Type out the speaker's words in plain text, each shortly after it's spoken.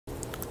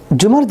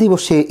জুমার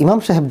দিবসে ইমাম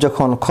সাহেব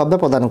যখন খুতবা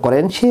প্রদান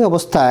করেন সেই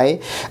অবস্থায়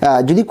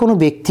যদি কোনো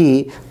ব্যক্তি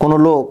কোনো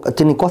লোক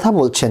তিনি কথা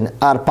বলছেন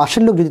আর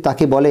পাশের লোক যদি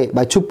তাকে বলে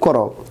বা চুপ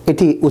করো,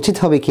 এটি উচিত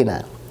হবে কিনা,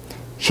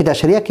 সেটা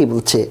শরিয়া কি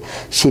বলছে,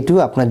 সেটিও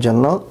আপনার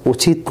জন্য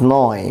উচিত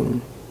নয়।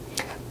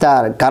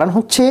 তার কারণ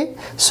হচ্ছে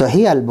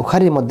সহিহ আল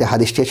বুখারীর মধ্যে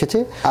হাদিসটি এসেছে,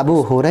 আবু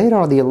হুরায়রা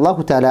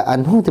রাদিয়াল্লাহু তাআলা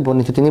আনহু হতে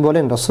বর্ণিত, তিনি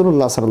বলেন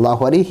রাসূলুল্লাহ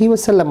সাল্লাল্লাহু আলাইহি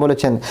ওয়াসাল্লাম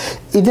বলেছেন,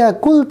 ইযা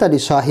কুলতা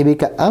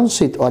লিসাহিবিকা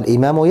আনসিত ওয়াল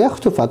ইমামু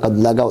ইয়াখতু ফাকাদ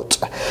লাগাউত,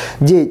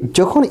 যে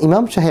যখন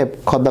ইমাম সাহেব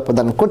খুতবা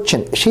প্রদান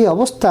করছেন সেই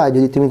অবস্থায়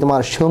যদি তুমি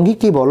তোমার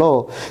সঙ্গীকে বলো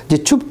যে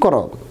চুপ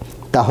করো,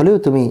 তাহলেও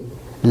তুমি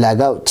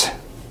লাগাউত,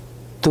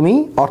 তুমি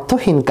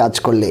অর্থহীন কাজ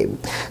করলে,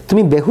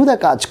 তুমি বেহুদা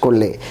কাজ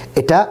করলে,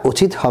 এটা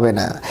উচিত হবে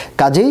না।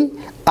 কাজেই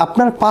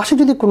আপনার পাশে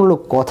যদি কোনো লোক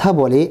কথা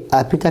বলে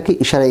আপনি তাকে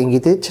ইশারা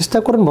ইঙ্গিতে চেষ্টা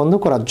করেন বন্ধ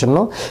করার জন্য,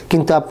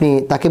 কিন্তু আপনি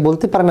তাকে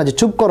বলতে পারেন না যে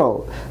চুপ করো,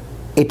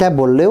 এটা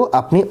বললেও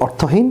আপনি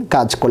অর্থহীন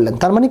কাজ করলেন।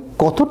 তার মানে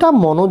কতটা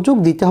মনোযোগ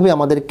দিতে হবে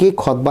আমাদেরকে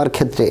খুতবার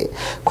ক্ষেত্রে,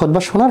 খুতবা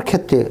শোনার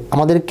ক্ষেত্রে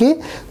আমাদেরকে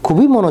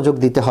খুবই মনোযোগ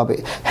দিতে হবে।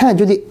 হ্যাঁ,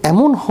 যদি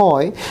এমন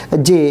হয়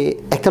যে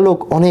একটা লোক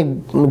অনেক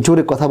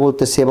জোরে কথা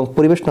বলতেছে এবং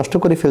পরিবেশ নষ্ট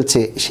করে ফেলছে,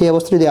 সেই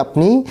অবস্থায় যদি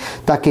আপনি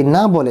তাকে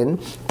না বলেন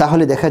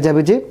তাহলে দেখা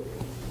যাবে যে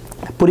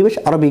পরিবেশ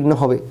আরও বিঘ্ন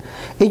হবে।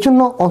 এই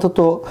জন্য অন্তত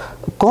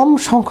কম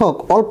সংখ্যক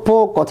অল্প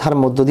কথার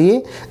মধ্য দিয়ে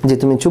যে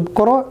তুমি চুপ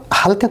করো,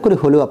 হালকা করে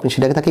হলেও আপনি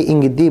সেটাকে তাকে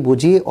ইঙ্গিত দিয়ে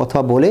বুঝিয়ে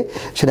অথবা বলে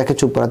সেটাকে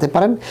চুপ করাতে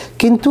পারেন।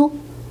 কিন্তু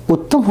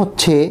উত্তম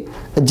হচ্ছে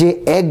যে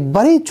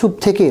একবারেই চুপ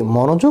থেকে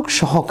মনোযোগ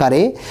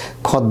সহকারে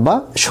খুতবা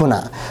শোনা।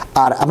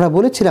 আর আমরা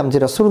বলেছিলাম যে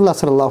রাসূলুল্লাহ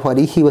সাল্লাল্লাহু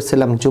আলাইহি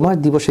ওয়াসাল্লাম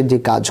জুমার দিবসের যে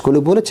কাজগুলো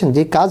বলেছেন,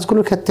 যে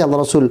কাজগুলোর ক্ষেত্রে আল্লাহ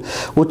রাসূল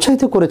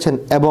উৎসাহিত করেছেন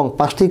এবং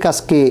 5টি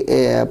কাজকে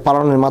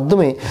পালনের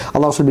মাধ্যমে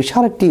আল্লাহ রাসূল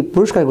বিশাল একটি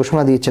পুরস্কার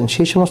ঘোষণা দিয়েছেন,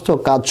 সেই সমস্ত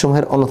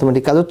কাজসমূহের অন্যতম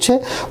একটি কাজ হচ্ছে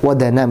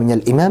ওয়াদানা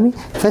মিনাল ইমামি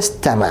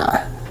ফাস্তামা,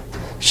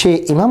 সে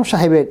ইমাম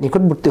সাহেবের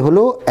নিকটবর্তী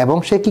হলো এবং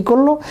সে কি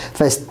করলো,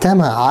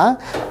 ফাস্তামা,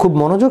 খুব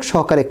মনোযোগ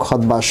সহকারে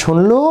খুতবা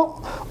শুনলো,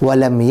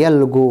 ওয়ালাম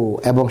ইয়ালগু,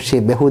 এবং সে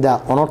বেহুদা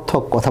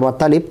অনর্থক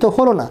কথাবার্তা লিপ্ত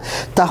হলো না।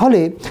 তাহলে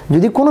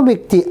যদি কোনো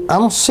ব্যক্তি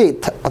আনসিত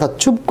অর্থাৎ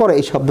চুপ করে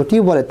এই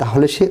শব্দটিও বলে,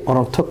 তাহলে সে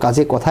অনর্থক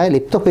কাজে কথায়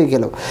লিপ্ত হয়ে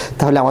গেল।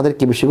 তাহলে আমাদের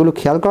কি বিষয়গুলো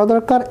খেয়াল করা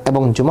দরকার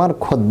এবং জুমার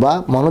খুতবা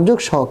মনোযোগ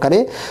সহকারে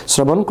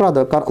শ্রবণ করা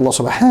দরকার। আল্লাহ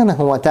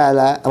সুবহানাহু ওয়া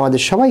তাআলা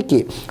আমাদের সবাইকে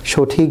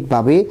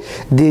সঠিকভাবে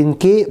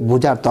দিনকে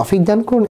বোঝার তৌফিক দান করুন।